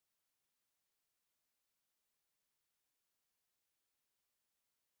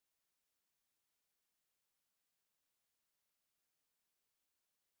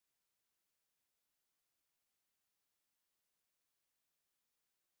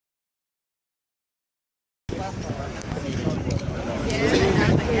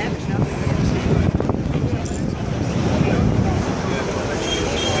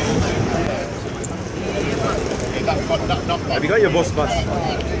Have you got your bus pass?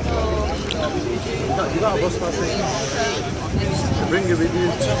 You got a bus pass here? Bring it with you.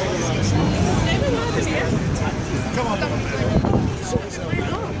 Come on.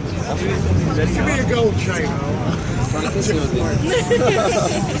 Give me a gold chain. This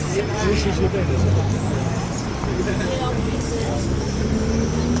is your business.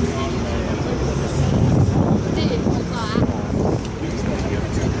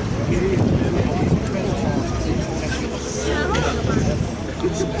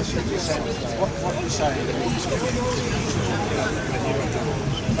 What are you saying?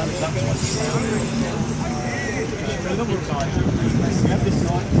 A number of times. We have this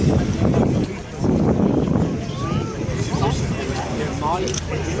side.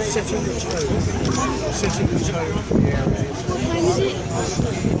 Setting the toe. Setting the toe for the area. What time is it?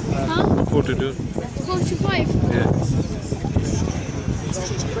 Huh? 42. 45? Yeah.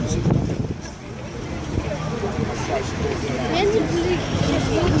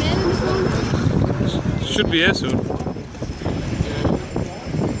 Should be here soon.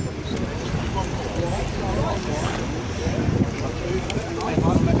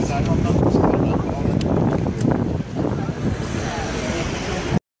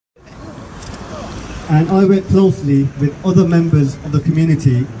 And I work closely with other members of the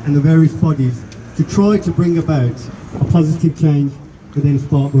community and the various bodies to try to bring about a positive change within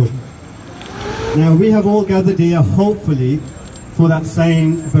Sparkbrook. Now we have all gathered here hopefully for that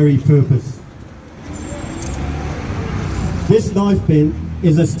same very purpose. This knife bin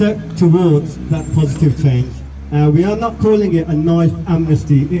is a step towards that positive change. We are not calling it a knife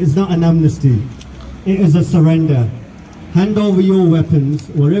amnesty. It is not an amnesty. It is a surrender. Hand over your weapons,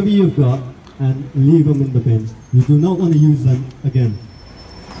 whatever you've got, and leave them in the bin. You do not want to use them again.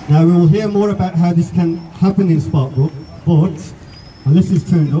 Now we will hear more about how this can happen in Sparkbrook, but unless it's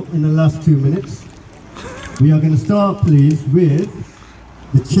turned up in the last 2 minutes, we are going to start please with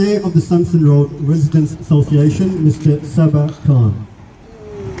the Chair of the Sampson Road Residents Association, Mr. Sabah Khan.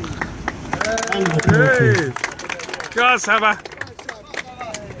 Hey! Go on, Sabah!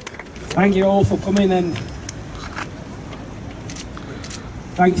 Thank you all for coming and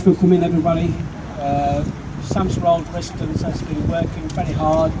thanks for coming everybody. Sampson Road Residents has been working very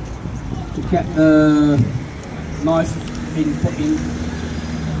hard to get the knife bin put in.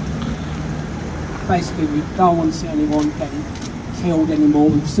 Basically we don't want to see anyone getting killed anymore.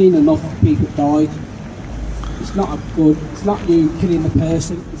 We've seen enough people die. It's not good, it's not you killing the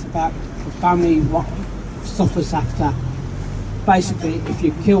person, it's about the family, what suffers after. Basically if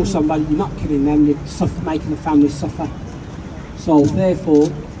you kill somebody you're not killing them, you're making the family suffer. So therefore,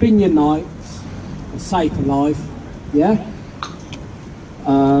 bin your knives and save a life, yeah?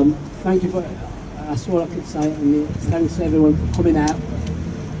 Thank you for, that's all I can say, and thanks to everyone for coming out,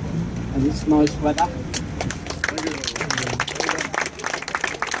 and it's nice weather.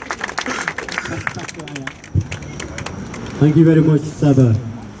 Thank you very much, Sabah,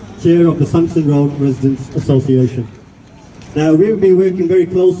 Chair of the Sampson Road Residents Association. Now we've been working very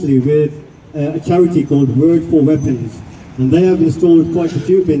closely with a charity called weopon. And they have installed quite a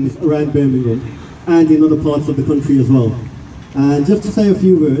few bins around Birmingham and in other parts of the country as well. And just to say a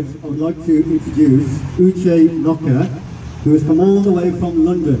few words, I would like to introduce Uche Noka, who has come all the way from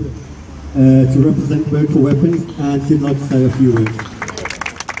London to represent weopon, and she'd like to say a few words.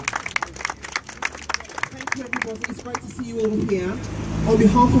 Thank you everybody, it's great to see you all here. On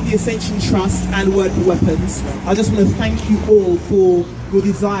behalf of the Ascension Trust and Word for Weapons, I just want to thank you all for your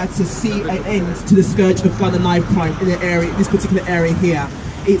desire to see an end to the scourge of gun and knife crime in the area, this particular area here.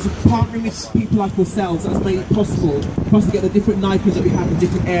 It's partnering with people like yourselves that has made it possible for us to get the different knife pins that we have in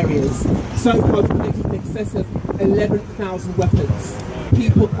different areas. So far, we've collected in excess of 11,000 weapons.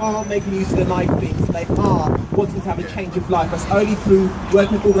 People are making use of the knife bins, and they are wanting to have a change of life. That's only through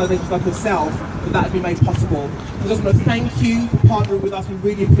working with organisations like yourself that has been made possible. I just want to thank you for partnering with us. We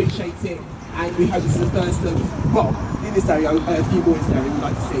really appreciate it, and we hope this is the first of, well, in this area, a few more in this area we'd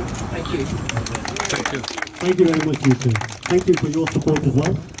like to see. Thank you. Thank you. Thank you very much, Uche. Thank you for your support as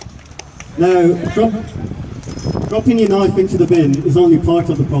well. Now, dropping your knife into the bin is only part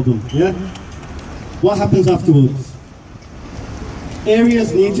of the problem, yeah? What happens afterwards?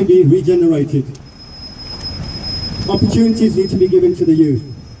 Areas need to be regenerated. Opportunities need to be given to the youth.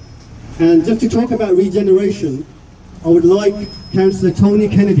 And just to talk about regeneration, I would like Councillor Tony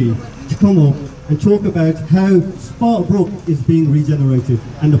Kennedy to come up and talk about how Sparkbrook is being regenerated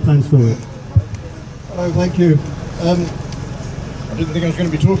and the plans for it. Hello, thank you. I didn't think I was going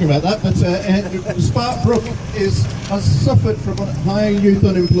to be talking about that, but Sparkbrook has suffered from high youth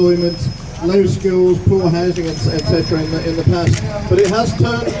unemployment, low skills, poor housing, etc. in the past. But it has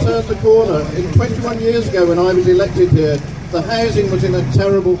turned the corner. 21 years ago, when I was elected here, the housing was in a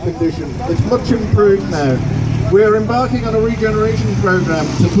terrible condition. It's much improved now. We're embarking on a regeneration programme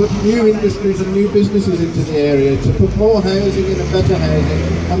to put new industries and new businesses into the area, to put more housing in and better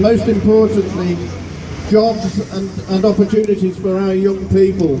housing, and most importantly, jobs and opportunities for our young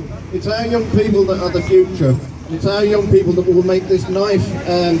people. It's our young people that are the future. It's our young people that will make this knife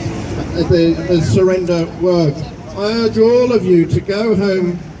and the surrender work. I urge all of you to go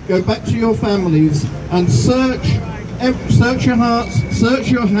home, go back to your families and search your hearts, search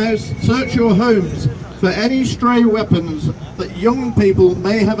your house, search your homes for any stray weapons that young people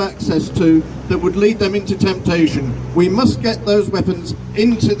may have access to that would lead them into temptation. We must get those weapons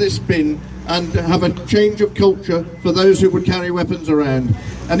into this bin and have a change of culture for those who would carry weapons around.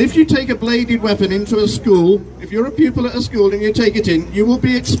 And if you take a bladed weapon into a school, if you're a pupil at a school and you take it in, you will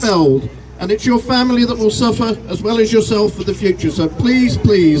be expelled. And it's your family that will suffer as well as yourself for the future. So please,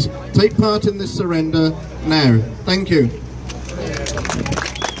 please, take part in this surrender now. Thank you.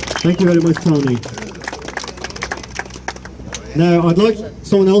 Thank you very much, Tony. Now, I'd like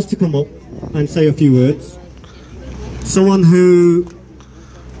someone else to come up and say a few words. Someone who...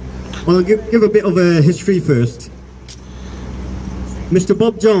 Well, I'll give a bit of a history first. Mr.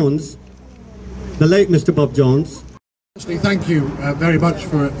 Bob Jones, the late Mr. Bob Jones. Thank you very much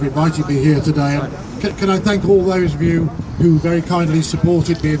for inviting me here today. And can I thank all those of you who very kindly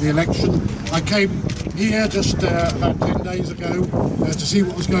supported me in the election. I came here just about 10 days ago to see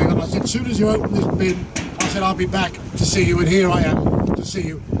what was going on. I said, as soon as you open this bin, I said, I'll be back to see you, and here I am to see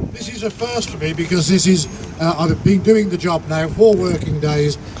you. This is a first for me because this is, I've been doing the job now 4 working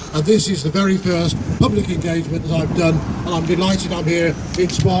days, and this is the very first public engagement that I've done, and I'm delighted I'm here in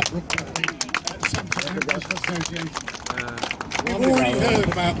Sparkbrook at the Sampson Road Residents Association. We've already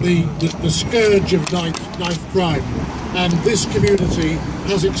heard about the scourge of knife crime, and this community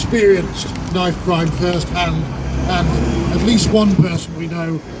has experienced knife crime firsthand, and at least one person we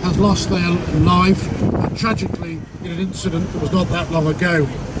know has lost their life, tragically, in an incident that was not that long ago.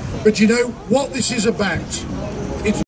 But you know what this is about?